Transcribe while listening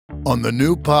On the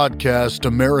new podcast,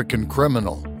 American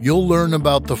Criminal, you'll learn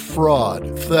about the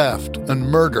fraud, theft, and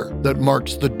murder that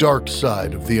marks the dark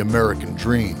side of the American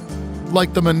dream.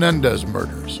 Like the Menendez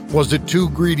murders. Was it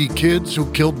two greedy kids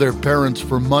who killed their parents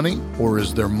for money, or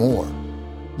is there more?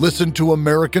 Listen to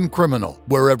American Criminal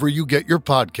wherever you get your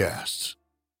podcasts.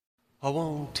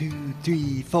 1, 2,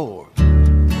 3, 4.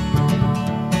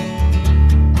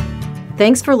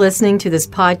 Thanks for listening to this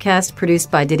podcast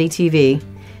produced by Diddy TV.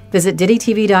 Visit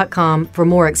DiddyTV.com for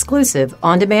more exclusive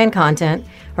on-demand content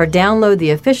or download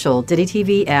the official Diddy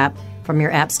TV app from your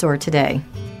app store today.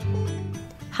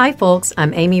 Hi folks,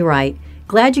 I'm Amy Wright.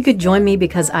 Glad you could join me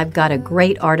because I've got a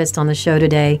great artist on the show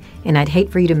today and I'd hate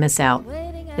for you to miss out.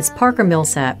 It's Parker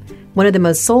Millsap, one of the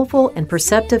most soulful and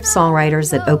perceptive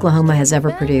songwriters that Oklahoma has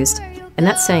ever produced. And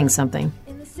that's saying something.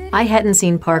 I hadn't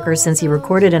seen Parker since he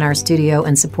recorded in our studio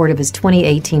in support of his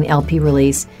 2018 LP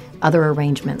release, Other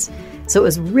Arrangements. So it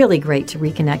was really great to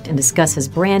reconnect and discuss his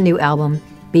brand new album,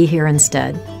 Be Here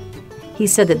Instead. He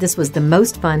said that this was the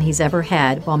most fun he's ever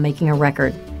had while making a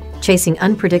record, chasing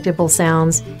unpredictable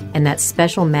sounds and that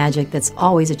special magic that's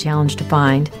always a challenge to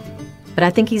find. But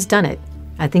I think he's done it.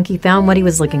 I think he found what he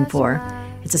was looking for.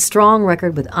 It's a strong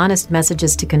record with honest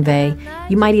messages to convey.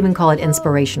 You might even call it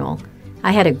inspirational.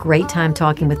 I had a great time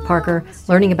talking with Parker,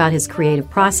 learning about his creative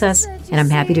process, and I'm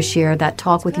happy to share that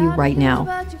talk with you right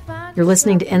now. You're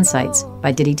listening to Insights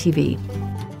by Diddy TV.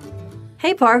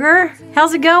 Hey, Parker.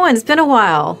 How's it going? It's been a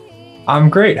while. I'm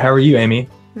great. How are you, Amy?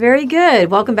 Very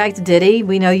good. Welcome back to Diddy.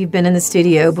 We know you've been in the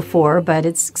studio before, but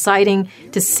it's exciting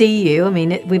to see you. I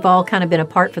mean, we've all kind of been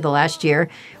apart for the last year.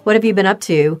 What have you been up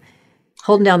to?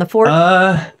 Holding down the fort?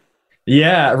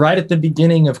 Yeah, right at the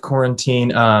beginning of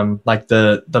quarantine, like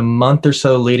the month or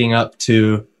so leading up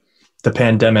to the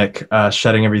pandemic,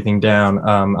 shutting everything down,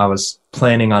 I was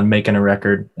planning on making a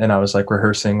record and I was like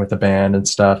rehearsing with the band and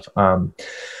stuff.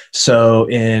 So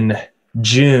in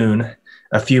June,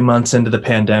 a few months into the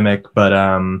pandemic, but,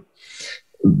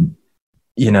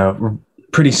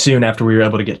 pretty soon after we were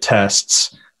able to get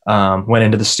tests, went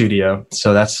into the studio.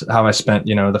 So that's how I spent,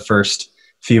 the first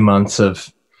few months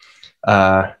of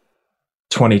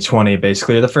 2020,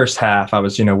 basically, or the first half. I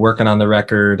was, working on the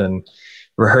record and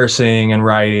rehearsing and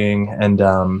writing and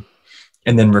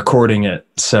then recording it.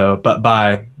 So, but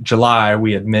by July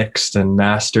we had mixed and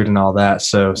mastered and all that.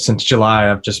 So since July,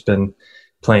 I've just been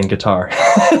playing guitar.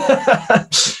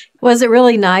 Was it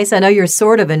really nice? I know you're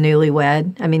sort of a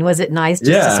newlywed. I mean, was it nice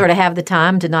just to sort of have the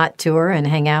time to not tour and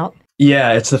hang out?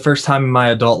 Yeah, it's the first time in my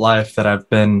adult life that I've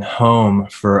been home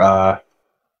for, at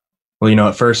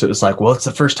first it was like, well, it's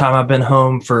the first time I've been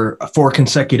home for 4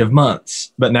 consecutive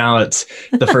months. But now it's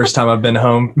the first time I've been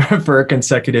home for a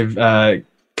consecutive,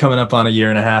 coming up on a year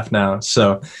and a half now.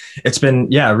 So it's been,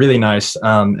 really nice.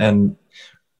 And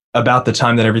about the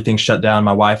time that everything shut down,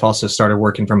 my wife also started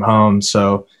working from home.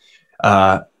 So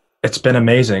it's been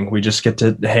amazing. We just get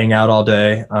to hang out all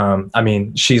day.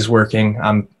 She's working.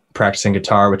 I'm practicing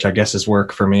guitar, which I guess is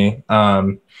work for me.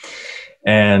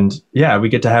 And we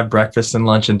get to have breakfast and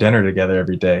lunch and dinner together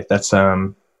every day. That's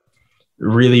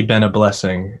really been a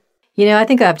blessing. I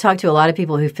think I've talked to a lot of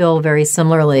people who feel very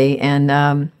similarly.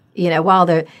 And, while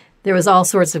there was all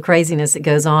sorts of craziness that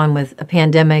goes on with a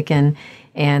pandemic and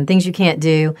things you can't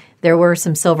do, there were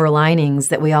some silver linings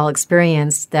that we all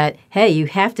experienced that, hey, you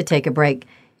have to take a break.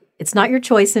 It's not your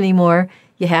choice anymore.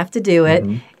 You have to do it.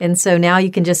 Mm-hmm. And so now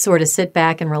you can just sort of sit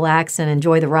back and relax and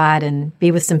enjoy the ride and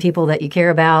be with some people that you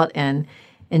care about and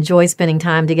enjoy spending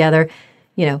time together.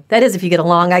 That is if you get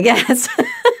along, I guess.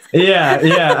 Yeah.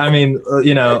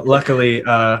 Luckily,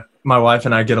 my wife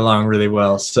and I get along really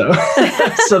well. So,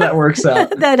 so that works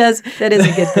out. That is a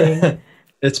good thing.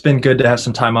 It's been good to have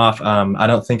some time off. I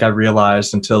don't think I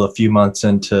realized until a few months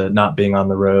into not being on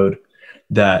the road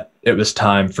that it was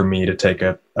time for me to take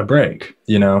a break.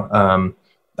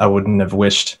 I wouldn't have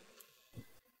wished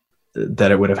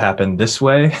that it would have happened this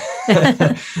way,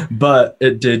 but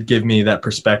it did give me that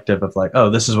perspective of like, oh,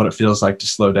 this is what it feels like to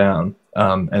slow down.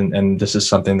 And this is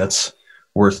something that's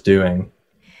worth doing.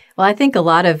 Well, I think a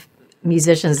lot of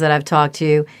musicians that I've talked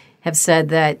to have said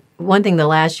that one thing the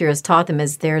last year has taught them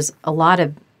is there's a lot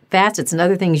of facets and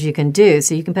other things you can do.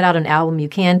 So you can put out an album, you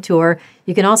can tour,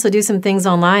 you can also do some things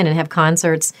online and have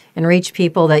concerts and reach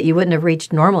people that you wouldn't have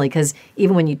reached normally. Because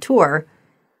even when you tour,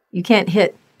 you can't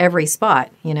hit every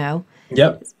spot,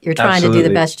 Yep. You're trying to do the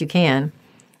best you can.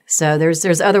 So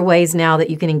there's other ways now that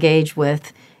you can engage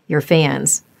with your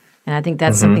fans. And I think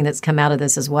that's something that's come out of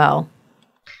this as well.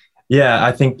 Yeah,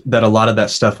 I think that a lot of that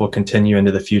stuff will continue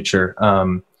into the future.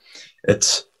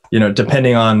 It's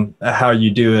depending on how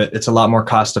you do it, it's a lot more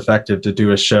cost effective to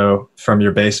do a show from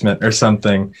your basement or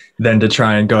something than to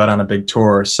try and go out on a big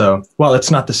tour. So, well, it's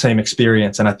not the same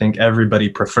experience. And I think everybody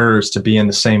prefers to be in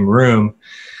the same room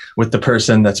with the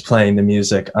person that's playing the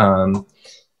music.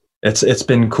 It's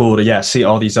been cool to, see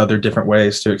all these other different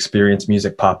ways to experience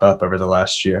music pop up over the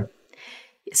last year.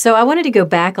 So I wanted to go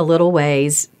back a little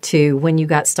ways to when you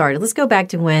got started. Let's go back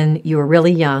to when you were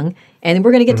really young. And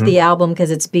we're going to get to the album because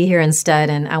it's Be Here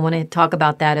Instead, and I want to talk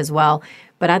about that as well.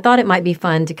 But I thought it might be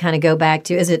fun to kind of go back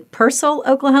to, is it Purcell,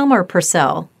 Oklahoma, or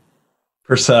Purcell?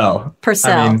 Purcell.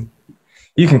 Purcell. I mean,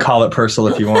 you can call it Purcell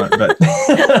if you want, but...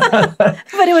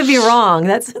 But it would be wrong.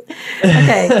 That's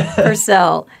okay.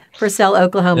 Purcell,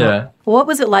 Oklahoma. Yeah. What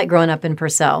was it like growing up in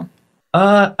Purcell?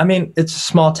 I mean, it's a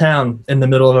small town in the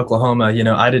middle of Oklahoma.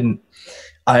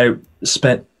 I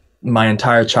spent my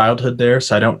entire childhood there,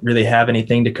 so I don't really have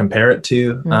anything to compare it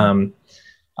to.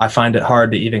 I find it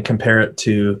hard to even compare it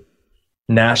to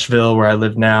Nashville, where I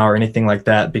live now, or anything like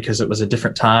that, because it was a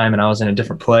different time and I was in a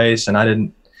different place, and I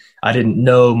didn't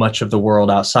know much of the world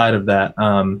outside of that.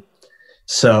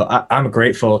 So I'm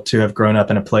grateful to have grown up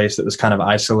in a place that was kind of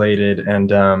isolated,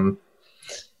 and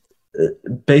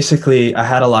basically I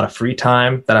had a lot of free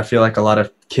time that I feel like a lot of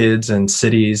kids and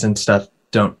cities and stuff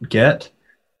don't get,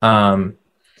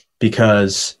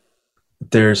 because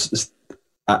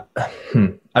I've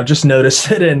just noticed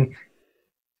that in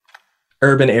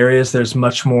urban areas, there's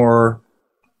much more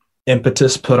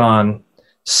impetus put on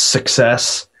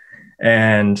success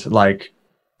and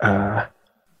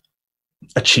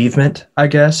achievement, I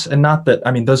guess. And not that,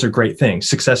 I mean, those are great things.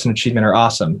 Success and achievement are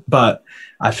awesome. But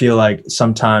I feel like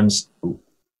sometimes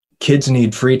kids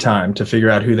need free time to figure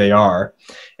out who they are.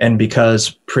 And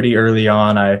because pretty early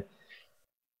on, I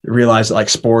realized that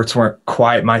sports weren't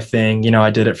quite my thing. I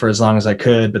did it for as long as I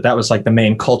could, but that was the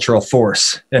main cultural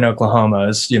force in Oklahoma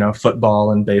is,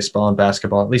 football and baseball and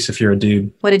basketball, at least if you're a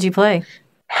dude. What did you play?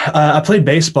 I played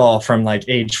baseball from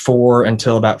age 4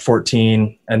 until about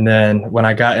 14. And then when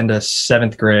I got into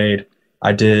 7th grade,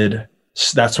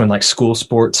 that's when school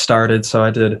sports started. So I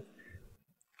did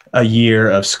a year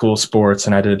of school sports,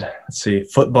 and I did,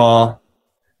 football,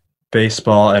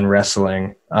 baseball, and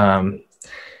wrestling.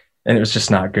 And it was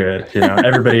just not good.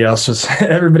 Everybody else was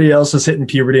hitting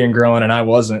puberty and growing, and I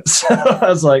wasn't. So I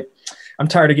was like, I'm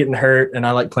tired of getting hurt, and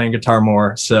I like playing guitar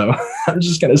more. So I'm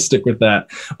just going to stick with that.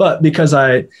 But because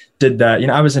I did that,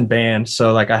 I was in band.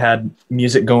 So I had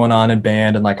music going on in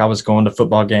band, and I was going to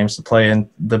football games to play in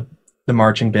the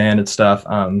marching band and stuff.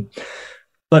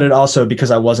 But it also,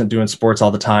 because I wasn't doing sports all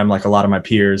the time, like a lot of my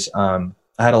peers, I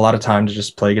had a lot of time to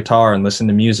just play guitar and listen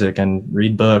to music and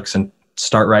read books and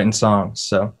start writing songs.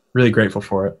 So really grateful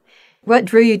for it. What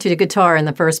drew you to the guitar in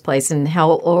the first place, and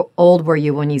how old were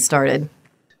you when you started?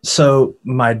 So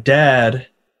my dad,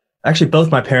 actually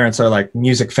both my parents are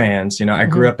music fans. I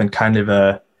grew up in kind of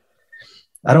I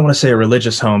don't want to say a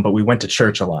religious home, but we went to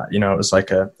church a lot. It was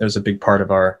it was a big part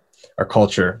of our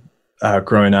culture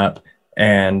growing up.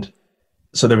 And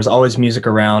so there was always music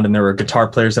around, and there were guitar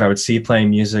players that I would see playing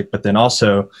music, but then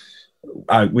also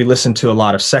we listened to a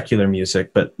lot of secular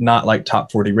music, but not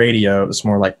top 40 radio. It was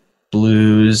more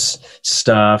blues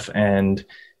stuff and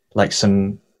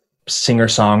some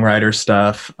singer-songwriter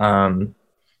stuff.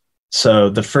 So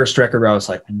the first record where I was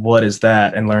like, what is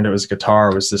that? And learned it was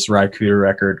guitar was this Ry Cooder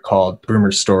record called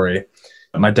Boomer's Story.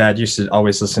 My dad used to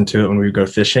always listen to it when we would go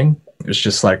fishing. It was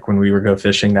just when we would go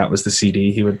fishing, that was the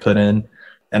CD he would put in.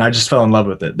 And I just fell in love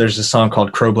with it. There's a song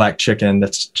called Crow Black Chicken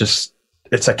that's just,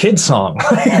 it's a kid's song.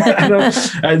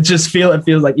 I just feel, it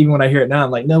feels like even when I hear it now,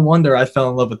 I'm like, no wonder I fell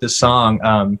in love with this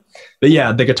song. But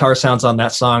yeah, the guitar sounds on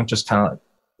that song just kind of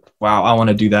wow, I want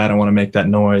to do that. I want to make that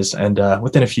noise. And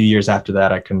within a few years after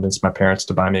that, I convinced my parents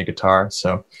to buy me a guitar.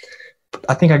 So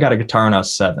I think I got a guitar when I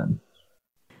was 7.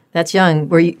 That's young.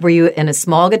 Were you in a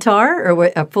small guitar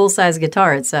or a full-size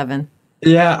guitar at 7?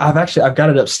 Yeah, I've got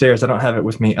it upstairs. I don't have it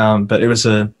with me. But it was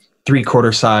a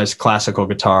 3/4 size classical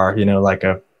guitar, like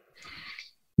a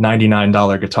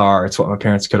 $99 guitar. It's what my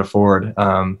parents could afford.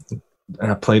 And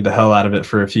I played the hell out of it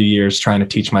for a few years trying to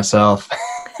teach myself.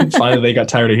 Finally, they got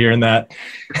tired of hearing that.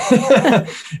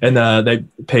 And they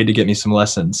paid to get me some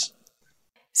lessons.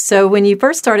 So when you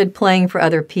first started playing for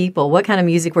other people, what kind of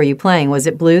music were you playing? Was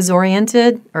it blues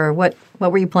oriented, or what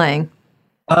were you playing?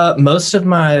 Most of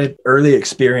my early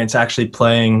experience actually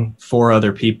playing for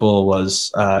other people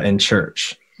was in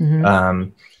church. Mm-hmm.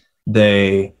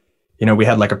 We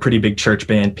had a pretty big church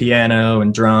band, piano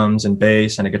and drums and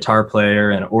bass and a guitar player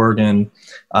and organ,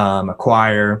 a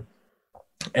choir.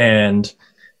 And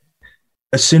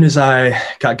as soon as I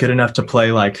got good enough to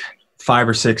play 5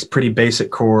 or 6 pretty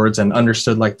basic chords and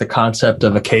understood like the concept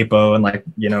of a capo and like,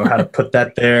 you know, how to put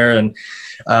that there. And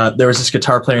there was this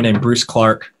guitar player named Bruce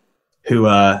Clark who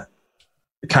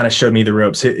kind of showed me the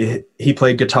ropes. He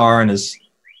played guitar and his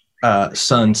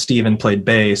son Steven played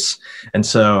bass. And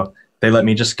so they let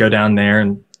me just go down there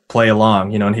and play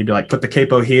along, you know, and he'd be like, put the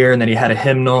capo here. And then he had a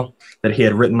hymnal that he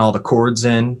had written all the chords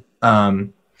in.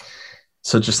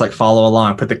 So just like follow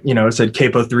along, put the, you know, it said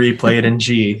capo 3, play it in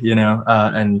G, you know,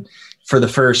 and for the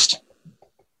first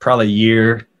probably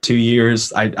year, 2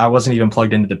 years, I wasn't even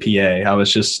plugged into the PA. I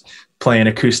was just playing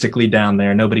acoustically down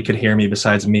there. Nobody could hear me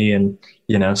besides me and,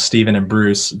 you know, Steven and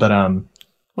Bruce. But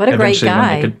what a great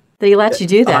guy that he lets you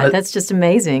do that. That's just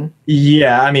amazing.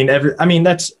 Yeah, I mean,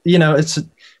 that's, you know, it's a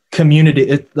community.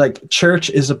 It, like, church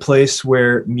is a place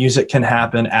where music can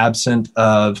happen absent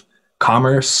of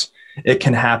commerce. It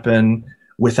can happen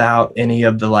without any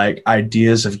of the like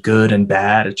ideas of good and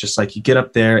bad. It's just like you get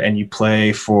up there and you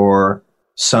play for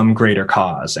some greater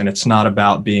cause. And it's not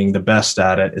about being the best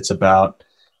at it. It's about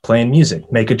playing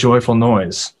music, make a joyful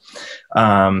noise.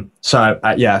 So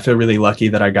I feel really lucky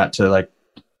that I got to like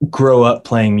grow up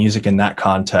playing music in that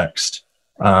context.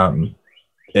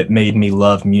 It made me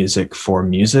love music for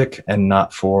music and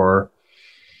not for,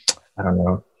 I don't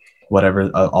know, whatever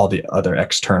all the other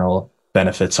external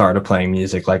benefits are to playing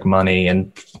music, like money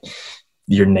and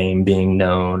your name being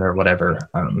known or whatever.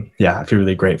 I feel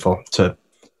really grateful to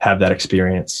have that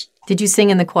experience. Did you sing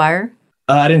in the choir?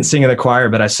 I didn't sing in the choir,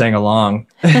 but I sang along.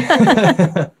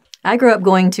 I grew up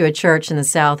going to a church in the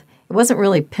South. It wasn't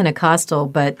really Pentecostal,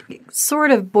 but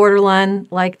sort of borderline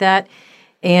like that.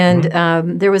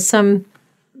 And there was some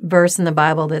verse in the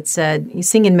Bible that said, you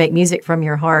sing and make music from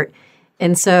your heart.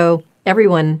 And so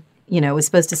everyone, you know, was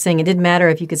supposed to sing. It didn't matter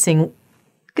if you could sing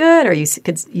good or you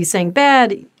sang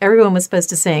bad. Everyone was supposed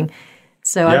to sing.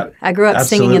 So yeah, I grew up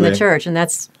singing in the church, and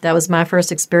that was my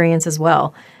first experience as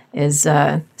well, is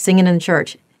singing in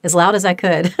church as loud as I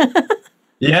could.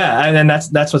 Yeah, and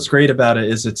that's what's great about it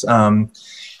is it's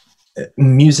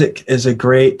music is a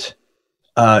great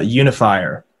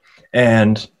unifier,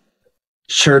 and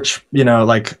church, you know,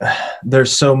 like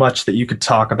there's so much that you could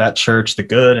talk about church, the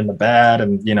good and the bad,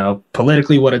 and, you know,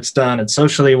 politically what it's done and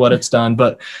socially what it's done.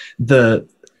 But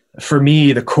for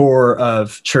me, the core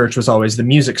of church was always the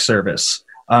music service.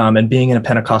 And being in a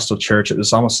Pentecostal church, it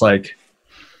was almost like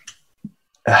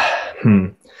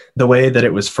the way that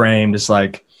it was framed is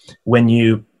like when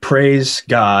you praise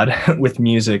God with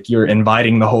music, you're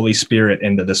inviting the Holy Spirit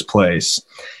into this place.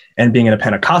 And being in a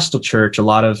Pentecostal church, a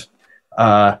lot of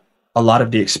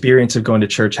the experience of going to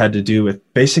church had to do with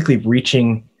basically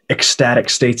reaching ecstatic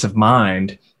states of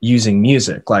mind using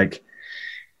music. Like,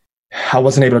 I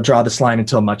wasn't able to draw this line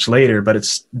until much later, but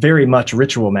it's very much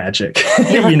ritual magic.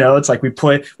 You know, it's like we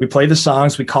play the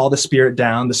songs, we call the Spirit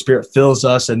down, the Spirit fills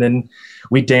us, and then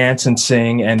we dance and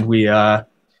sing and we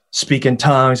speak in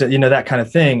tongues, you know, that kind of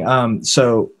thing. I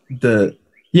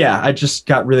just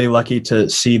got really lucky to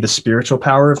see the spiritual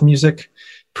power of music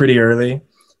pretty early.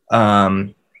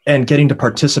 And getting to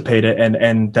participate it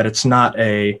and that it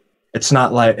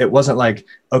wasn't like,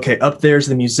 okay, up there's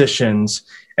the musicians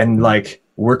and like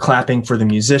we're clapping for the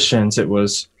musicians. It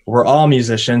was, we're all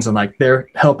musicians and like they're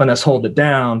helping us hold it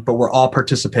down, but we're all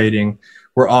participating.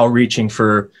 We're all reaching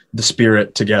for the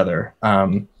Spirit together.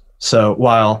 So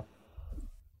while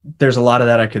there's a lot of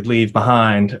that I could leave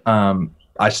behind,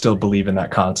 I still believe in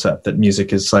that concept that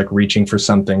music is like reaching for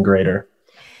something greater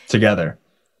together.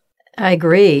 I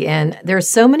agree. And there's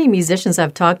so many musicians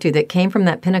I've talked to that came from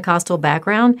that Pentecostal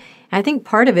background. I think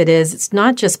part of it is it's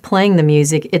not just playing the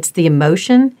music, it's the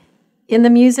emotion in the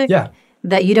music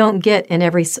that you don't get in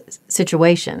every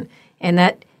situation. And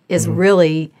that is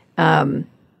really,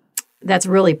 that's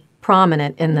really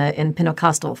prominent in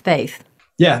Pentecostal faith.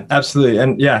 Yeah, absolutely.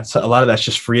 And yeah, so a lot of that's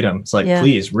just freedom. It's like,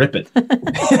 please rip it.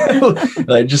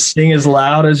 Like just sing as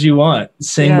loud as you want.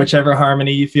 Sing whichever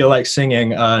harmony you feel like singing.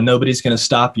 Nobody's going to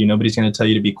stop you. Nobody's going to tell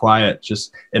you to be quiet.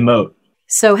 Just emote.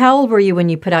 So how old were you when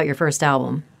you put out your first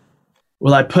album?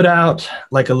 Well, I put out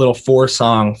like a little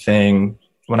 4-song thing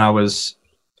when I was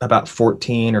about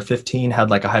 14 or 15,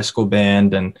 had like a high school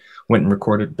band and went and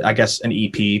recorded, I guess, an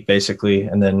EP basically.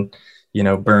 And then, you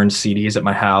know, burned CDs at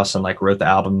my house and like wrote the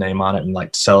album name on it and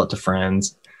like sell it to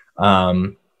friends.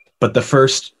 But the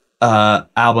first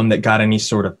album that got any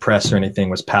sort of press or anything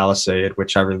was Palisade,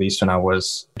 which I released when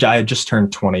I had just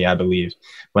turned 20, I believe,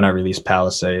 when I released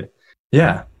Palisade.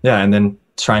 Yeah. And then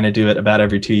trying to do it about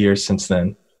every 2 years since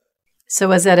then. So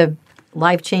was that a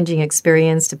life-changing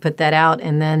experience to put that out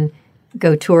and then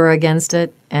go tour against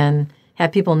it and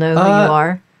have people know who you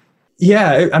are?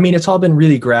 Yeah, I mean, it's all been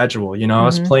really gradual. You know, I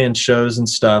was Mm-hmm. playing shows and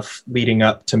stuff leading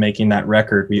up to making that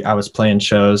record. I was playing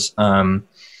shows and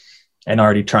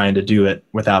already trying to do it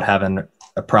without having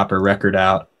a proper record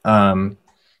out.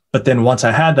 But then once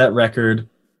I had that record,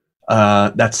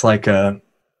 that's like a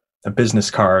business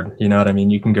card. You know what I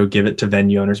mean? You can go give it to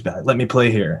venue owners, be like, let me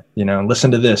play here, you know, listen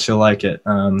to this, you'll like it.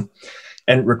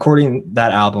 And recording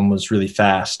that album was really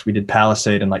fast. We did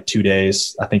Palisade in like 2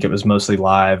 days. I think it was mostly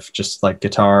live, just like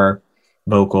guitar,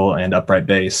 vocal, and upright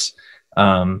bass.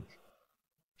 So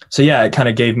yeah, it kind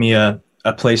of gave me a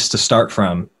place to start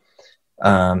from.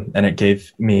 And it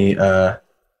gave me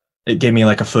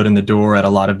like a foot in the door at a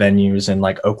lot of venues in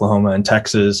like Oklahoma and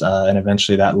Texas. And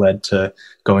eventually that led to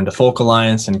going to Folk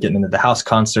Alliance and getting into the house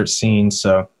concert scene.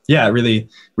 So yeah, it really,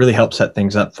 really helped set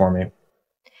things up for me.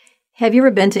 Have you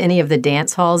ever been to any of the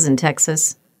dance halls in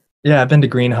Texas? Yeah, I've been to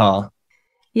Green Hall.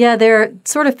 Yeah, they're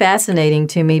sort of fascinating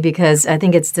to me because I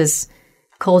think it's this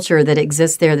culture that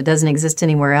exists there that doesn't exist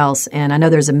anywhere else. And I know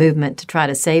there's a movement to try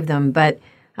to save them, but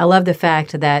I love the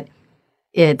fact that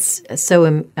it's so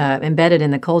embedded in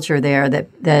the culture there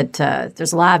that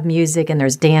there's live music and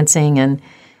there's dancing, and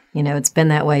you know it's been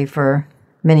that way for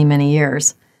many, many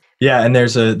years. Yeah, and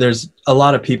there's a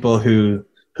lot of people who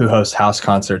host house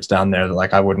concerts down there that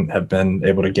like I wouldn't have been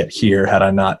able to get here had I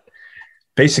not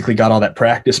basically got all that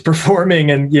practice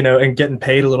performing and you know and getting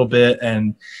paid a little bit,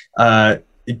 and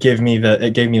it gave me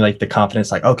like the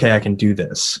confidence, like okay, I can do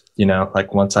this, you know,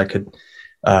 like once I could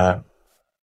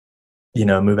you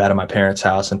know, move out of my parents'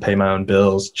 house and pay my own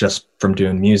bills just from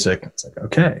doing music. It's like,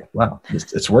 okay, wow,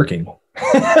 it's working.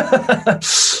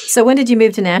 So when did you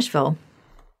move to Nashville?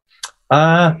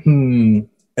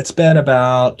 It's been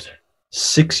about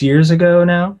 6 years ago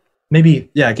now. Maybe,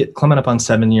 yeah, coming up on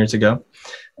 7 years ago.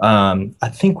 I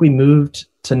think we moved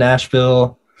to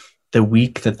Nashville the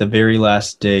week that the very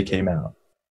last day came out.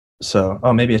 So,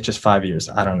 maybe it's just 5 years.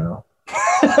 I don't know.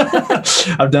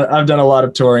 I've done a lot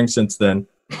of touring since then.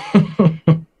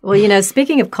 Well, you know,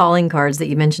 speaking of calling cards that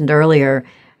you mentioned earlier,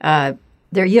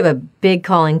 there you have a big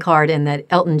calling card in that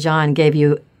Elton John gave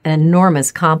you an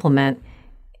enormous compliment,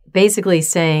 basically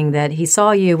saying that he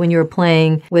saw you when you were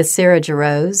playing with Sarah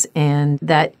Jarosz and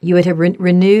that you would have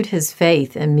renewed his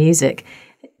faith in music.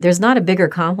 There's not a bigger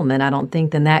compliment, I don't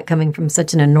think, than that coming from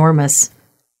such an enormous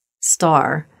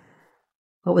star.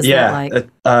 What was that like?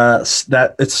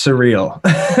 That it's surreal.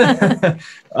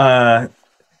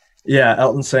 Yeah,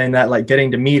 Elton saying that, like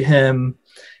getting to meet him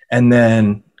and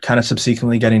then kind of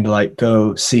subsequently getting to like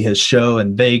go see his show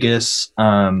in Vegas.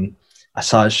 I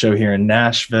saw his show here in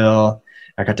Nashville.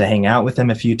 I got to hang out with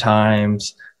him a few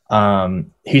times.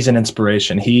 He's an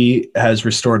inspiration. He has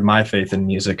restored my faith in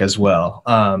music as well.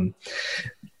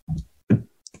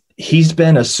 He's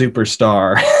been a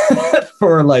superstar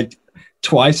for like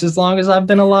twice as long as I've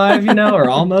been alive, you know, or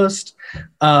almost.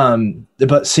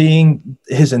 But seeing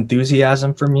his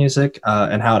enthusiasm for music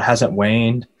and how it hasn't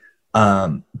waned,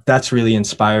 that's really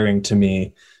inspiring to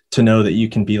me, to know that you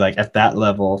can be like at that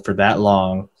level for that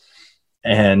long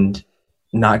and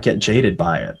not get jaded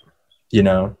by it, you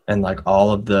know, and like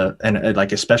all of and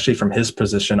like, especially from his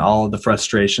position, all of the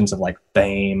frustrations of like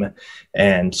fame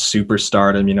and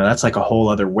superstardom, you know, that's like a whole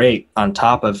other weight on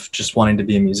top of just wanting to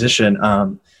be a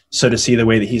musician. So to see the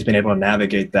way that he's been able to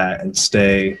navigate that and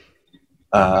stay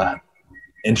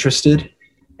interested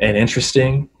and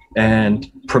interesting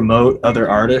and promote other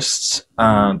artists,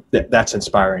 that's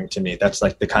inspiring to me. That's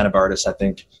like the kind of artist I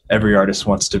think every artist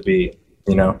wants to be,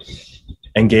 you know,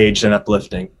 engaged and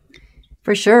uplifting.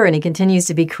 For sure. And he continues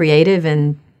to be creative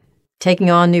and taking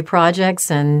on new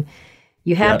projects, and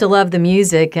you have to love the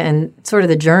music and sort of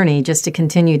the journey just to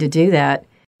continue to do that.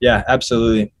 Yeah,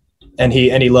 absolutely. And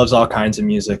he loves all kinds of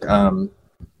music. I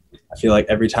feel like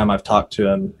every time I've talked to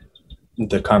him,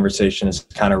 the conversation has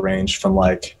kind of ranged from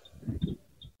like,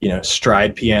 you know,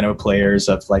 stride piano players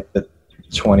of like the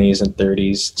 20s and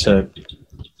 30s to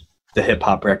the hip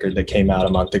hop record that came out a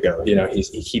month ago. You know, he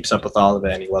keeps up with all of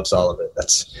it and he loves all of it.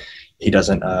 He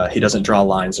doesn't draw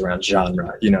lines around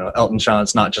genre. You know, Elton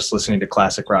John's not just listening to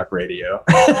classic rock radio.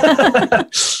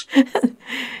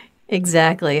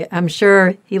 Exactly. I'm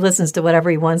sure he listens to whatever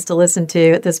he wants to listen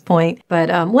to at this point. But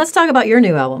let's talk about your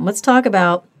new album. Let's talk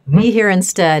about Be Here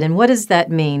Instead. And what does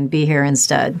that mean, Be Here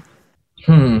Instead?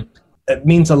 It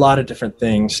means a lot of different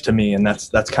things to me, and that's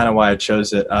kind of why I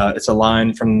chose it. It's a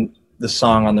line from the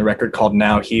song on the record called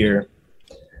Now Here.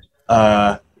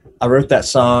 I wrote that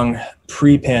song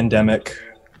pre-pandemic.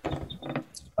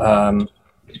 I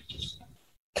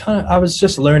was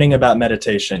just learning about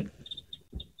meditation.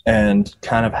 and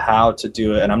kind of how to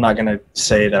do it. And I'm not going to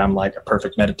say that I'm like a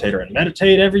perfect meditator and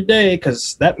meditate every day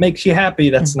because that makes you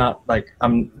happy. That's not like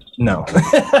no,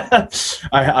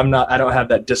 I don't have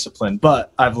that discipline,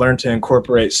 but I've learned to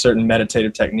incorporate certain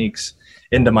meditative techniques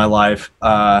into my life.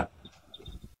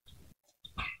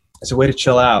 It's a way to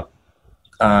chill out.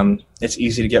 It's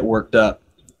easy to get worked up.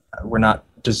 We're not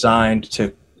designed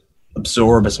to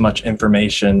absorb as much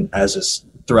information as is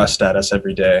thrust at us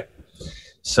every day.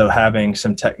 So having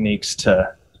some techniques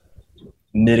to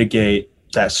mitigate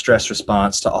that stress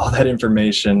response to all that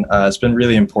information has been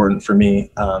really important for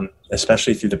me,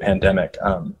 especially through the pandemic,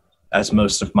 as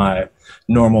most of my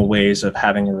normal ways of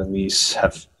having a release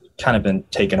have kind of been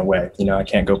taken away. You know, I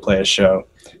can't go play a show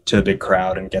to a big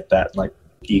crowd and get that like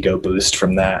ego boost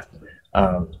from that.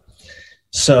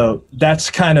 So that's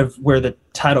kind of where the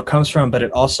title comes from, but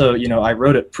it also, you know, I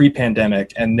wrote it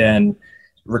pre-pandemic and then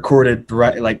recorded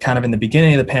like kind of in the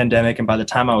beginning of the pandemic. And by the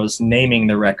time I was naming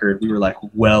the record, we were like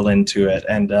well into it.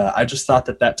 And I just thought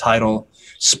that title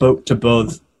spoke to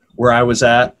both where I was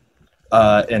at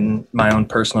in my own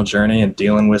personal journey and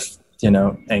dealing with, you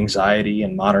know, anxiety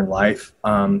and modern life.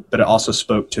 But it also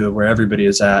spoke to where everybody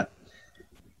is at,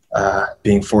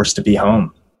 being forced to be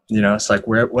home. You know, it's like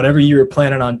whatever you were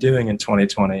planning on doing in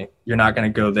 2020, you're not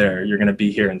going to go there. You're going to be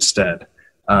here instead.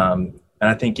 And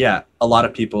I think, yeah, a lot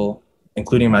of people,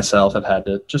 including myself, have had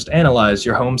to just analyze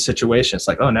your home situation. It's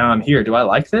like, oh, now I'm here. Do I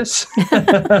like this?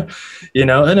 You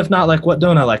know, and if not, like, what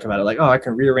don't I like about it? Like, oh, I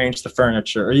can rearrange the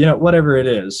furniture or, you know, whatever it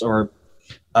is, or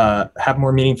have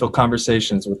more meaningful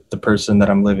conversations with the person that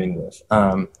I'm living with.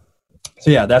 So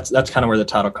yeah, that's kind of where the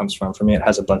title comes from. For me, it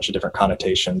has a bunch of different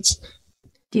connotations.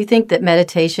 Do you think that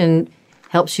meditation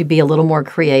helps you be a little more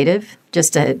creative,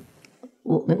 just to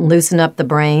loosen up the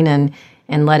brain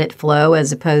and let it flow,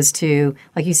 as opposed to,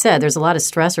 like you said, there's a lot of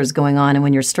stressors going on, and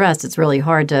when you're stressed, it's really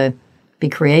hard to be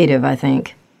creative, I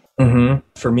think. Mm-hmm.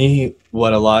 For me,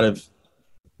 what a lot of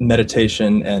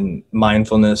meditation and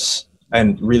mindfulness,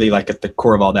 and really like at the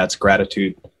core of all that's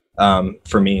gratitude.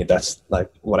 For me, that's like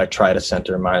what I try to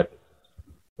center my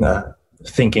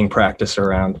thinking practice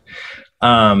around.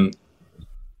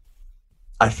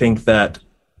 I think that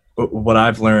what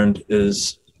I've learned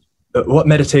is what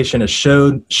meditation has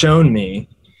shown me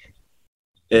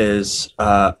is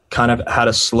kind of how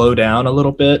to slow down a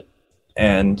little bit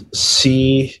and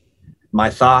see my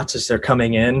thoughts as they're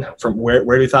coming in. From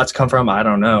where do thoughts come from? I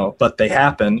don't know, but they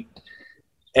happen.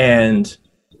 And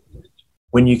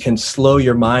when you can slow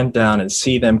your mind down and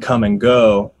see them come and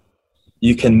go,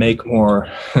 you can make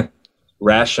more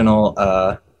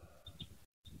rational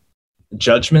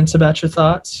judgments about your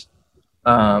thoughts.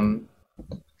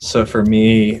 So for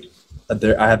me,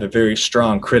 I have a very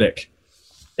strong critic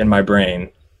in my brain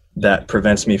that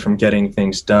prevents me from getting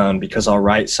things done, because I'll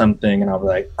write something and I'll be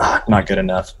like, not good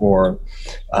enough, or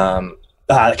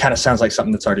it kind of sounds like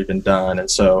something that's already been done. And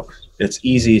so it's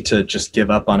easy to just give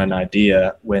up on an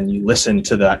idea when you listen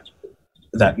to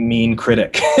that mean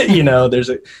critic. You know,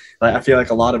 I feel like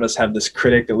a lot of us have this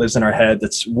critic that lives in our head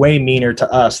that's way meaner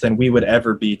to us than we would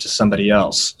ever be to somebody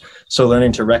else. So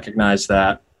learning to recognize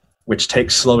that, which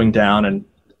takes slowing down and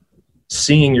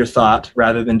seeing your thought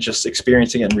rather than just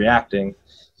experiencing it and reacting.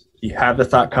 You have the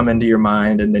thought come into your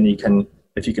mind, and then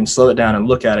if you can slow it down and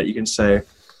look at it, you can say,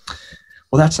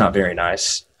 well, that's not very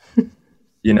nice.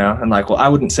 You know, and like, well, I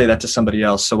wouldn't say that to somebody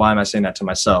else, so why am I saying that to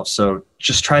myself? So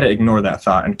just try to ignore that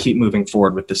thought and keep moving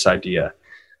forward with this idea.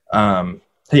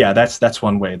 Yeah, that's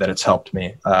one way that it's helped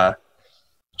me.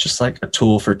 Just like a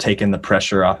tool for taking the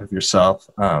pressure off of yourself.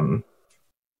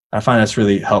 I find that's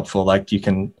really helpful. Like you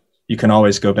can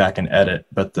always go back and edit,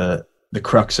 but the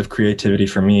crux of creativity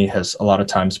for me has a lot of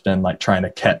times been like trying to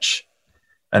catch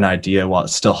an idea while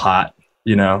it's still hot,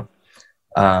 you know,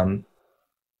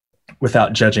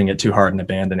 without judging it too hard and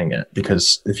abandoning it.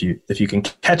 Because if you can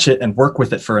catch it and work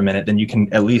with it for a minute, then you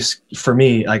can, at least for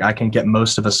me, like I can get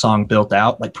most of a song built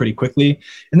out like pretty quickly.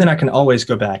 And then I can always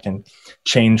go back and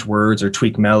change words or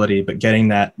tweak melody, but getting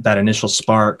that initial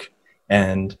spark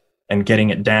and getting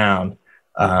it down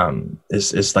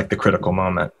is like the critical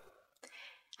moment.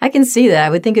 I can see that. I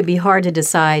would think it'd be hard to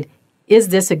decide, is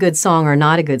this a good song or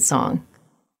not a good song?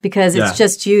 Because it's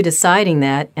just you deciding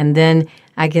that, and then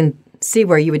I can see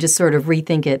where you would just sort of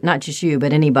rethink it. Not just you,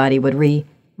 but anybody would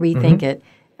rethink it.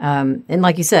 And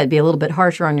like you said, be a little bit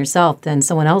harsher on yourself than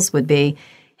someone else would be.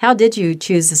 How did you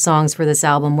choose the songs for this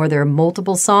album? Were there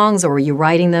multiple songs, or were you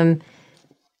writing them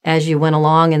as you went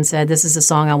along and said, this is a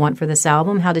song I want for this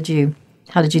album? How did you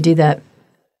do that?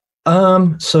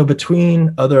 So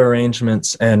between other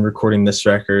arrangements and recording this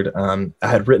record, I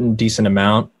had written a decent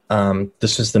amount.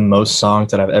 This was the most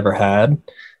songs that I've ever had.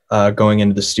 going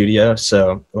into the studio.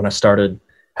 So when I started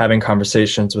having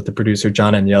conversations with the producer,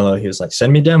 John Agnello, he was like,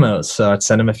 send me demos. So I'd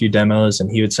send him a few demos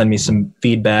and he would send me some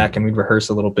feedback and we'd rehearse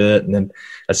a little bit. And then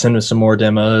I'd send him some more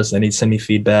demos and he'd send me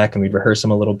feedback and we'd rehearse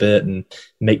them a little bit and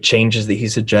make changes that he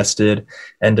suggested.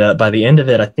 And by the end of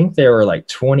it, I think there were like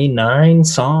 29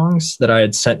 songs that I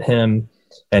had sent him.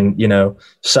 And, you know,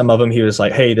 some of them he was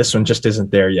like, hey, this one just isn't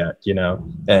there yet, you know?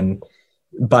 And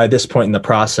by this point in the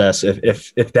process,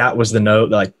 if that was the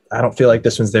note, like, I don't feel like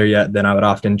this one's there yet, then I would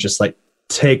often just like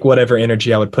take whatever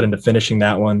energy I would put into finishing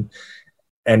that one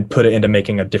and put it into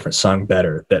making a different song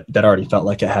better that already felt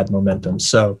like it had momentum.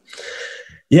 So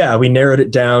yeah, we narrowed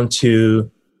it down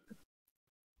to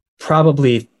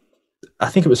probably,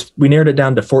 we narrowed it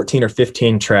down to 14 or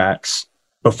 15 tracks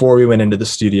before we went into the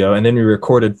studio. And then we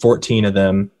recorded 14 of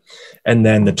them. And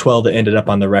then the 12 that ended up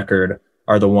on the record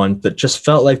are the ones that just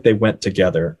felt like they went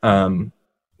together.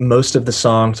 Most of the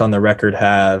songs on the record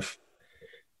have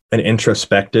an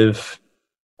introspective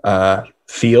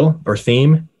feel or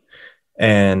theme,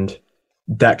 and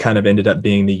that kind of ended up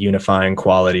being the unifying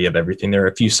quality of everything. There are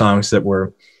a few songs that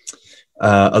were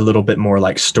a little bit more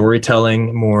like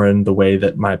storytelling, more in the way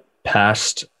that my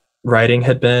past writing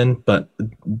had been, but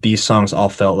these songs all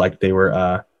felt like they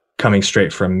were coming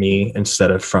straight from me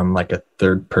instead of from like a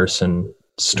third person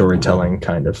storytelling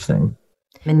kind of thing.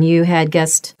 And you had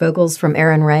guest vocals from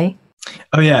Erin Ray?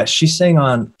 Oh yeah, she sang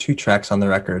on 2 tracks on the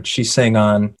record. She sang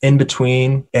on In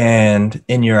Between and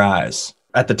In Your Eyes.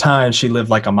 At the time, she lived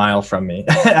like a mile from me.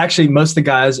 Actually, most of the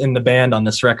guys in the band on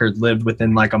this record lived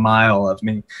within like a mile of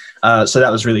me. So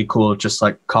that was really cool. Just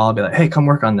like call and be like, hey, come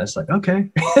work on this. Like, okay.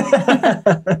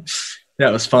 Yeah,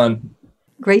 it was fun.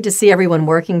 Great to see everyone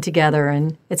working together.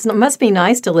 And it must be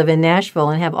nice to live in Nashville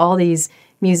and have all these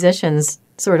musicians,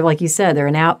 sort of like you said,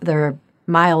 they're a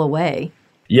mile away.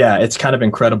 Yeah, it's kind of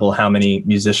incredible how many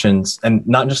musicians, and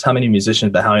not just how many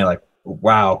musicians, but how many like,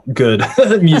 wow, good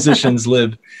musicians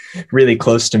live really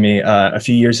close to me. A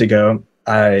few years ago,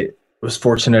 I was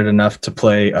fortunate enough to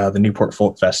play the Newport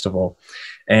Folk Festival,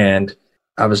 and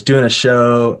I was doing a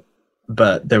show,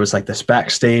 but there was like this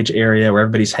backstage area where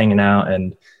everybody's hanging out,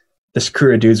 and this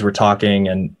crew of dudes were talking,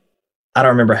 and I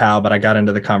don't remember how, but I got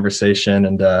into the conversation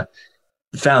and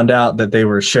found out that they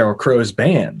were Sheryl Crow's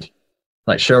band.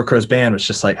 Like Sheryl Crow's band was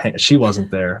just like, she wasn't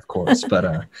there, of course,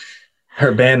 but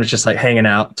her band was just like hanging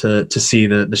out to see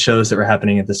the shows that were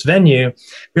happening at this venue.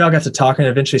 We all got to talking,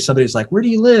 and eventually somebody's like, where do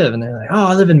you live? And they're like, oh,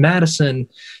 I live in Madison,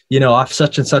 you know, off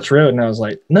such and such road. And I was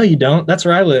like, no, you don't. That's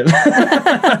where I live.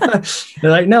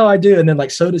 They're like, no, I do. And then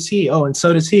like, so does he. Oh, and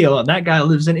so does he. Oh, and that guy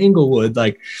lives in Inglewood.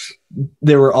 Like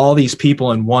there were all these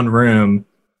people in one room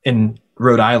in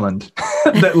Rhode Island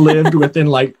that lived within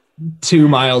like 2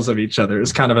 miles of each other.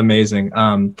 It's kind of amazing.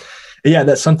 Yeah,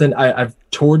 that's something I've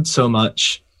toured so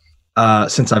much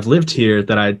since I've lived here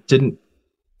that I didn't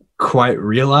quite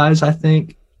realize, I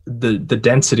think, the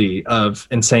density of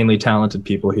insanely talented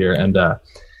people here. And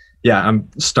yeah, I'm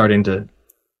starting to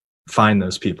find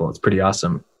those people. It's pretty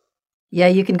awesome. Yeah,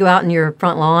 you can go out in your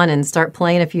front lawn and start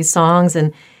playing a few songs,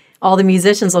 and all the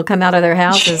musicians will come out of their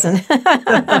houses. And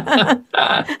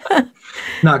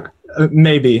Not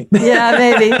maybe. Yeah,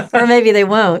 maybe. Or maybe they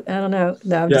won't. I don't know.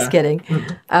 No, I'm just kidding.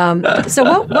 So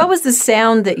what was the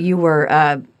sound that you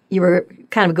were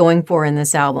kind of going for in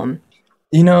this album?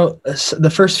 You know, the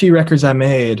first few records I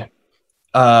made,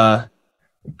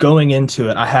 going into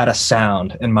it, I had a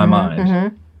sound in my mind.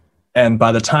 Mm-hmm. And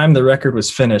by the time the record was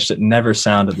finished, it never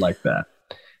sounded like that.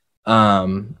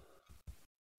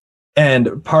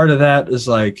 And part of that is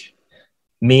like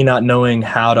me not knowing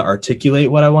how to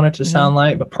articulate what I want it to sound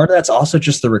like. But part of that's also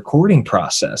just the recording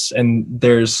process. And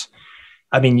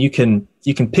you can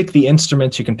pick the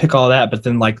instruments, you can pick all that, but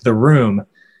then like the room,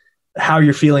 how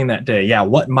you're feeling that day. Yeah.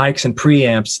 What mics and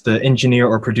preamps the engineer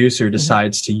or producer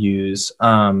decides to use.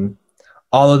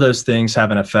 All of those things have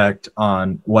an effect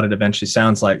on what it eventually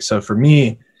sounds like. So for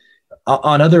me,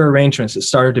 on other arrangements, it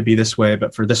started to be this way,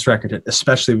 but for this record, it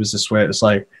especially was this way. It was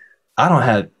like, I don't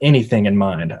have anything in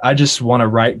mind. I just want to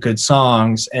write good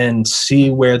songs and see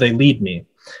where they lead me.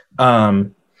 Yeah.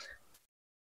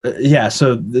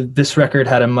 So this record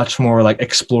had a much more like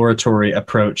exploratory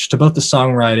approach to both the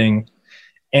songwriting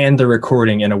and the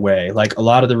recording in a way. Like a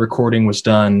lot of the recording was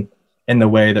done in the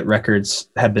way that records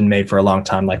have been made for a long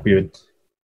time. Like we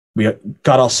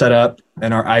got all set up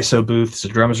in our ISO booths, the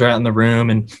drums were out in the room,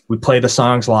 and we play the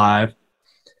songs live.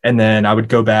 And then I would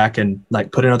go back and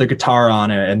like put another guitar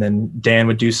on it. And then Dan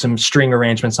would do some string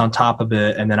arrangements on top of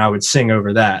it. And then I would sing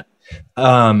over that.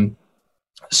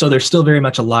 So there's still very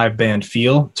much a live band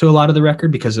feel to a lot of the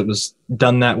record because it was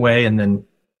done that way and then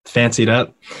fancied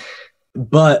up.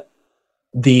 But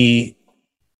the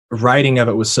writing of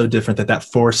it was so different that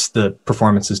forced the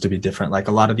performances to be different. Like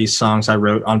a lot of these songs I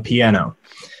wrote on piano.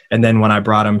 And then when I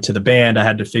brought them to the band, I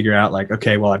had to figure out like,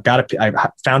 okay, well, I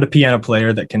found a piano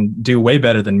player that can do way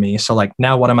better than me. So like,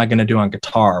 now what am I going to do on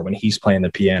guitar when he's playing the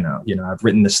piano? You know, I've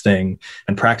written this thing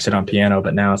and practiced it on piano,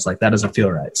 but now it's like, that doesn't feel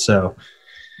right. So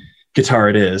guitar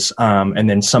it is. And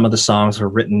then some of the songs were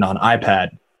written on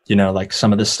iPad, you know, like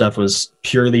some of this stuff was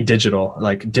purely digital,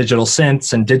 like digital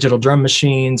synths and digital drum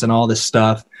machines and all this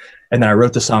stuff. And then I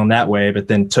wrote the song that way, but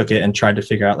then took it and tried to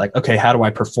figure out like, okay, how do I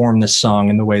perform this song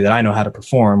in the way that I know how to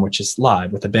perform, which is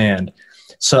live with a band.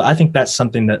 So I think that's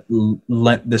something that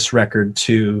lent this record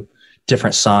to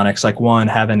different sonics. Like one,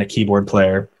 having a keyboard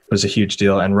player was a huge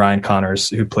deal. And Ryan Connors,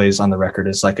 who plays on the record,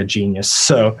 is like a genius.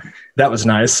 So that was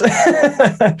nice.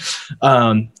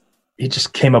 He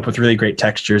just came up with really great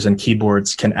textures, and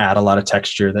keyboards can add a lot of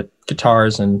texture that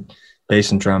guitars and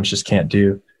bass and drums just can't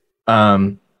do.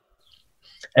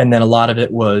 And then a lot of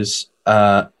it was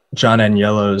John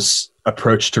Aniello's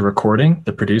approach to recording.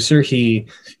 The producer, he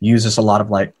uses a lot of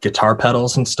like guitar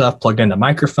pedals and stuff plugged into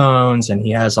microphones, and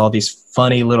he has all these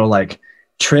funny little like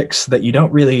tricks that you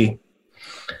can't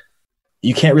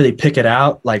really pick it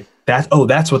out like that. Oh,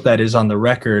 that's what that is on the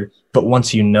record. But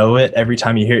once you know it, every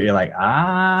time you hear it, you're like,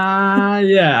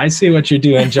 yeah, I see what you're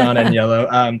doing, John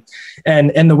Aniello.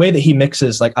 And the way that he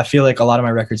mixes, like I feel like a lot of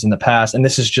my records in the past, and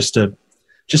this is just a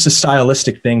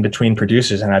stylistic thing between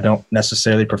producers, and I don't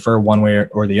necessarily prefer one way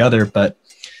or the other, but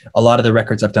a lot of the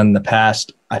records I've done in the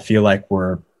past, I feel like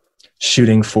we're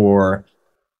shooting for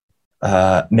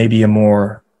maybe a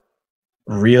more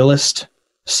realist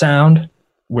sound,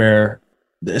 where,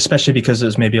 especially because it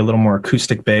was maybe a little more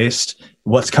acoustic based,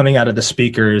 what's coming out of the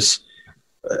speakers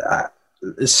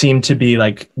seemed to be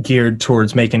like geared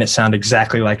towards making it sound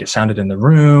exactly like it sounded in the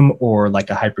room, or like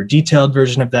a hyper detailed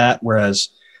version of that. Whereas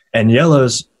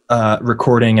Aniello's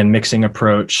recording and mixing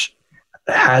approach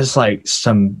has like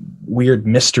some weird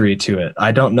mystery to it.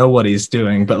 I don't know what he's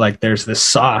doing, but like there's this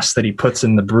sauce that he puts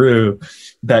in the brew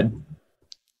that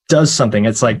does something.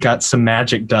 It's like got some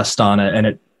magic dust on it,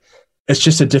 and it's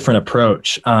just a different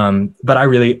approach. But I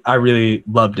really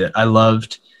loved it. I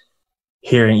loved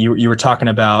hearing you were talking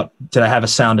about, did I have a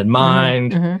sound in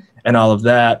mind, and all of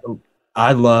that.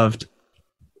 I loved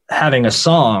having a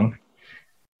song,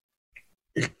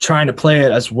 trying to play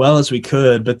it as well as we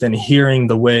could, but then hearing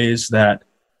the ways that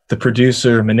the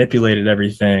producer manipulated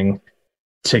everything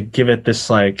to give it this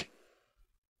like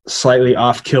slightly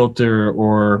off kilter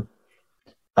or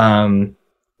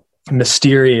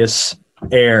mysterious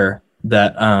air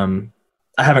that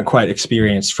I haven't quite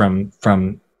experienced from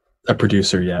a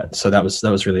producer yet. So that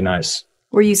was really nice.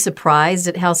 Were you surprised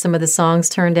at how some of the songs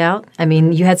turned out? I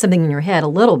mean, you had something in your head a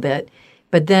little bit,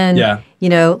 but then, you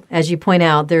know, as you point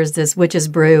out, there's this witch's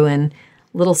brew and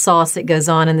little sauce that goes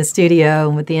on in the studio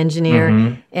with the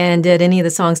engineer. And did any of the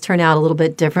songs turn out a little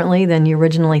bit differently than you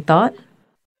originally thought?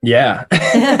 Yeah.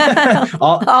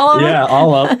 all of them?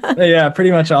 All of them. Yeah,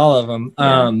 pretty much all of them.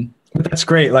 But that's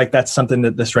great. Like, that's something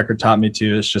that this record taught me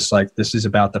too. It's just like, this is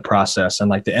about the process, and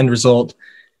like the end result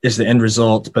is the end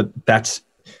result, but that's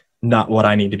not what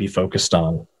I need to be focused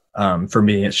on. For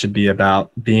me, it should be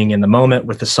about being in the moment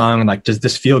with the song. Like, does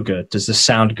this feel good? Does this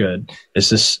sound good? Does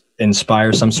this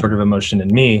inspire some sort of emotion in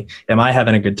me? Am I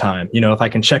having a good time? You know, if I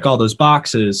can check all those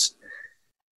boxes,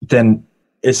 then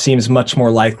it seems much more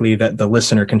likely that the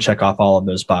listener can check off all of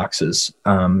those boxes,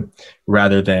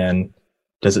 rather than,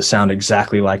 does it sound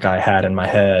exactly like I had in my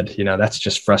head? You know, that's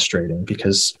just frustrating,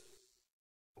 because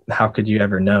how could you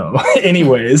ever know?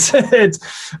 Anyways, it's,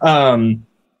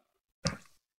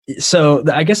 so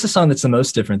I guess the song that's the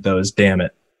most different though is Damn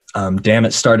It. Damn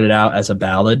It started out as a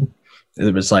ballad.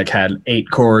 It was like, had 8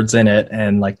 chords in it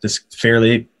and like this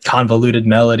fairly convoluted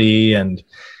melody. And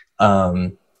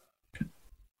I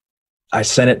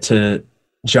sent it to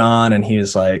John, and he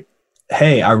was like,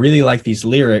 hey, I really like these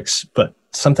lyrics, but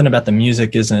something about the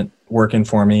music isn't working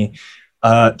for me.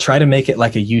 Try to make it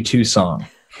like a U2 song.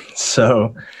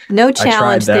 So no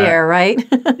challenge there, right?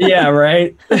 Yeah,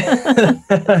 right.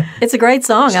 It's a great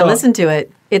song. So, I listened to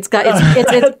it. It's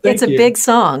a big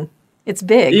song. It's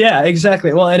big. Yeah,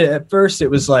 exactly. Well, and at first it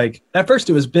was big,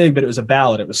 but it was a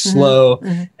ballad. It was slow,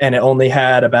 and it only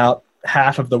had about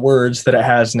half of the words that it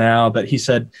has now. But he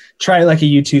said, try like a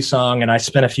U2 song. And I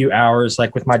spent a few hours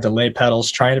like with my delay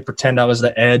pedals trying to pretend I was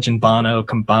the Edge and Bono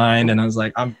combined. And I was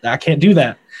like, I can't do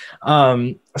that.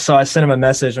 So I sent him a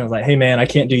message and I was like, hey man, I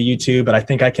can't do U2, but I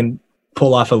think I can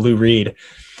pull off a Lou Reed.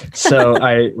 So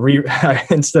I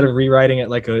instead of rewriting it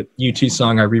like a U2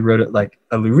 song, I rewrote it like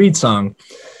a Lou Reed song.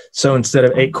 So instead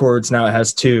of 8 chords, now it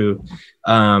has 2.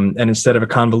 And instead of a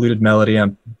convoluted melody,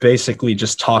 I'm basically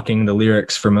just talking the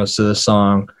lyrics for most of the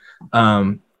song.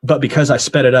 But because I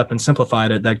sped it up and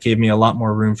simplified it, that gave me a lot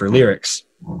more room for lyrics.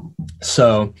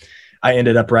 So I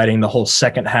ended up writing the whole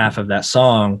second half of that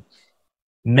song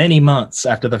many months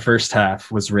after the first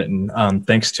half was written,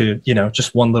 thanks to,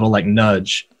 just one little like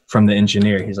nudge from the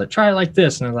engineer. He's like, try it like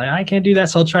this. And I was like, I can't do that,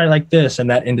 so I'll try it like this. And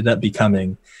that ended up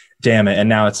becoming Damn It. And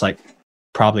now it's like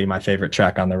probably my favorite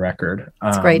track on the record.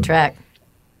 It's a great track.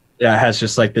 Yeah, it has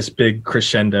just like this big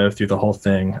crescendo through the whole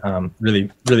thing.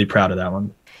 Really, really proud of that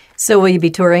one. So will you be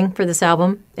touring for this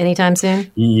album anytime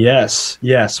soon? Yes.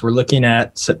 We're looking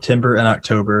at September and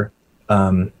October.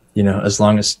 As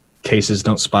long as cases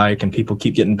don't spike and people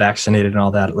keep getting vaccinated and all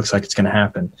that, it looks like it's going to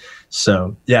happen.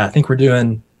 So yeah, I think we're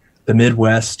doing the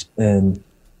Midwest in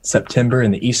September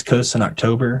and the East Coast in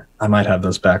October. I might have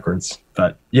those backwards,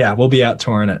 but yeah, we'll be out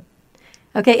touring it.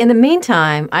 Okay. In the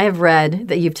meantime, I have read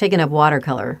that you've taken up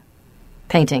watercolor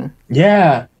painting.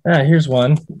 Yeah. Here's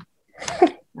one.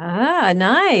 Ah,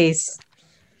 nice.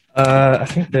 I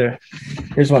think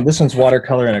here's one. This one's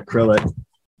watercolor and acrylic.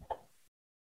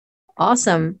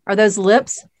 Awesome. Are those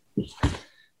lips?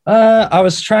 I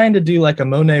was trying to do like a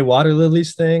Monet water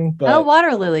lilies thing, but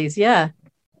water lilies, yeah.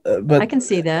 But I can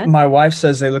see that. My wife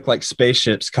says they look like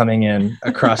spaceships coming in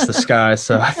across the sky,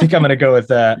 so I think I'm going to go with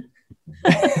that.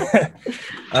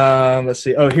 Let's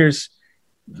see. Oh, here's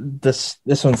this.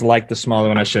 This one's like the smaller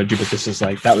one I showed you, but this is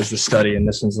like that was the study, and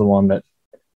this one's the one that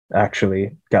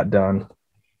actually got done.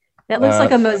 That looks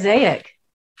like a mosaic.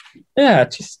 Yeah,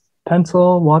 just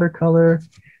pencil, watercolor.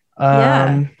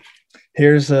 Yeah.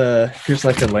 Here's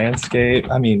like a landscape.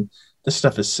 I mean, this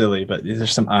stuff is silly, but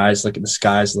there's some eyes. Look at the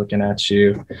skies looking at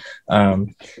you.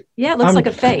 Yeah, it looks like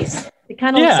a face. It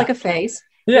kind of looks like a face.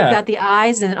 Yeah. You've got the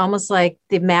eyes and almost like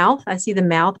the mouth. I see the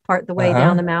mouth part the way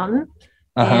down the mountain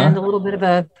and a little bit of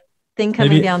a thing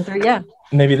coming down through. Yeah.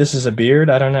 Maybe this is a beard.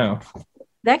 I don't know.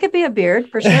 That could be a beard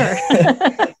for sure.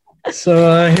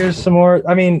 So here's some more.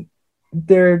 I mean,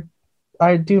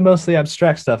 I do mostly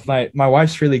abstract stuff. My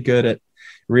wife's really good at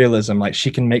realism. Like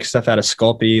she can make stuff out of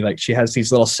Sculpey. Like she has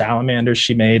these little salamanders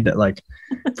she made that like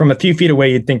from a few feet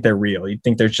away, you'd think they're real. You'd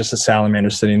think there's just a salamander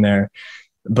sitting there.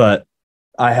 But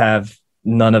I have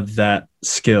none of that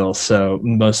skill. So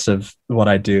most of what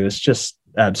I do is just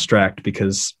abstract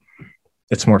because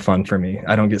it's more fun for me.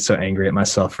 I don't get so angry at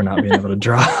myself for not being able to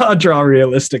draw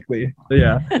realistically. But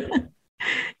yeah.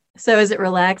 So is it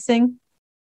relaxing?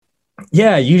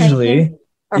 Yeah, usually.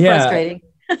 Or frustrating?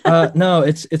 No,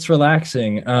 it's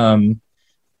relaxing. And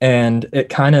it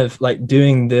kind of like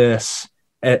doing this,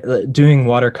 doing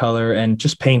watercolor and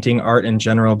just painting art in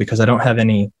general, because I don't have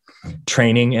any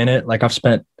training in it. Like I've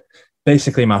spent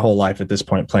basically my whole life at this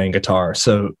point playing guitar.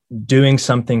 So doing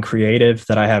something creative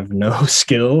that I have no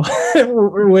skill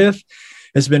with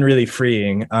has been really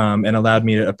freeing, and allowed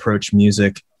me to approach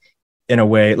music in a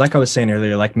way, like I was saying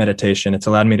earlier, like meditation. It's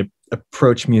allowed me to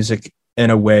approach music in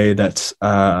a way that's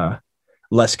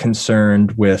less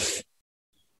concerned with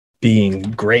being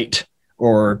great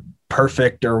or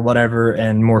perfect or whatever,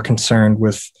 and more concerned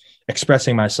with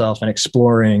expressing myself and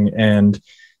exploring and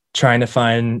trying to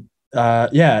find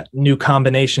new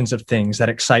combinations of things that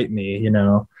excite me,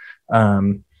 you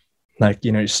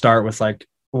start with like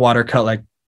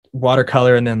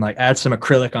watercolor and then like add some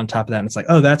acrylic on top of that, and it's like,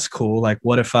 oh, that's cool. Like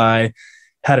what if I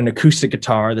had an acoustic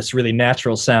guitar that's really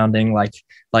natural sounding like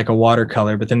a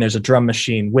watercolor, but then there's a drum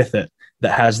machine with it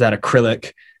that has that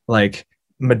acrylic like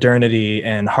modernity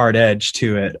and hard edge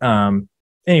to it.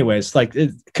 Anyways,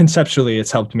 conceptually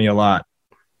it's helped me a lot.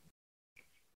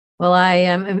 Well, I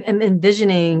am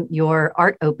envisioning your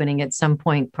art opening at some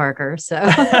point, Parker. So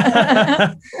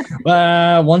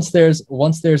once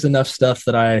there's enough stuff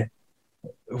that I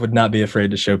would not be afraid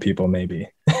to show people, maybe.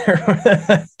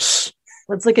 It's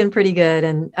looking pretty good.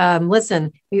 And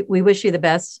listen, we wish you the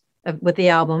best with the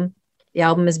album. The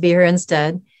album is Be Here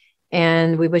Instead.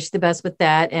 And we wish you the best with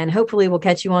that. And hopefully we'll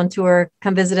catch you on tour.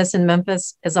 Come visit us in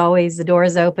Memphis. As always, the door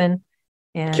is open.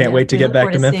 And can't wait to get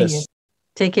back to Memphis.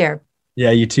 Take care.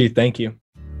 Yeah, you too. Thank you.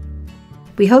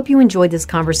 We hope you enjoyed this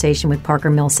conversation with Parker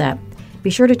Millsap. Be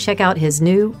sure to check out his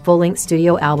new full-length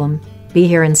studio album, Be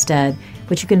Here Instead,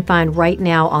 which you can find right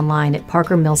now online at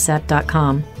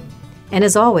parkermillsap.com. And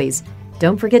as always,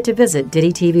 don't forget to visit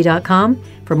DiddyTV.com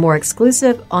for more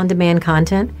exclusive on-demand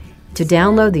content, to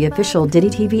download the official Diddy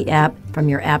TV app from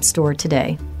your app store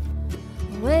today.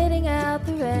 Waiting out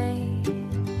the rain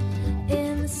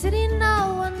in the city,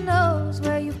 no one knows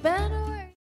where you've been or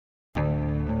where.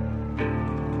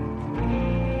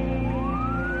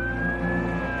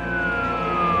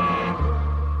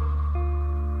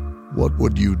 What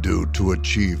would you do to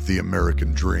achieve the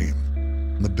American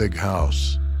dream? The big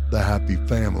house, the happy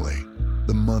family,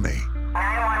 the money.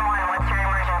 911, what's your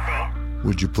emergency?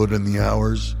 Would you put in the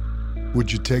hours? Would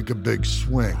you take a big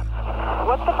swing?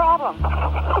 What's the problem?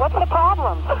 What's the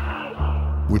problem?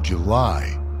 Would you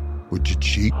lie? Would you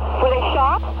cheat? Were they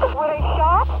shot? Were they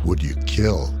shot? Would you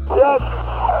kill? Yes.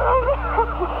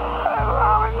 My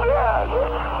mom is dead.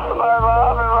 My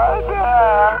mom is right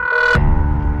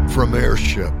there. From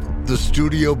Airship, the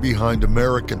studio behind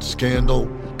American Scandal,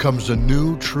 comes a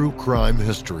new true crime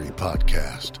history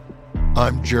podcast.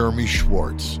 I'm Jeremy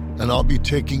Schwartz, and I'll be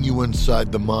taking you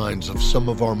inside the minds of some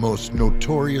of our most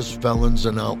notorious felons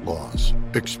and outlaws,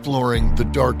 exploring the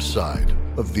dark side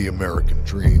of the American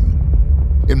dream.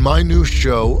 In my new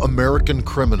show, American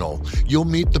Criminal, you'll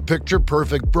meet the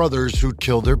picture-perfect brothers who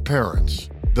killed their parents,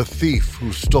 the thief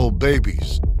who stole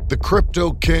babies, the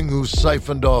crypto king who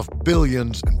siphoned off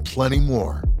billions, and plenty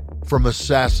more. From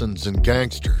assassins and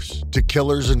gangsters to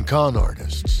killers and con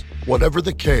artists. Whatever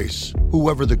the case,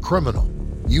 whoever the criminal,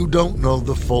 you don't know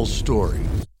the full story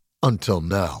until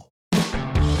now.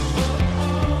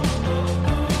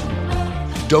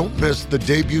 Don't miss the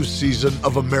debut season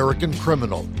of American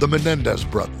Criminal, The Menendez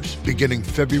Brothers, beginning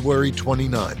February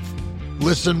 29th.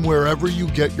 Listen wherever you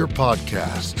get your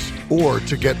podcasts, or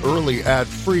to get early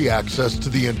ad-free access to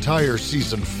the entire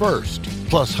season first,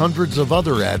 plus hundreds of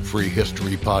other ad-free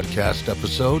history podcast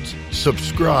episodes,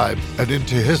 subscribe at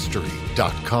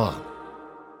IntoHistory.com.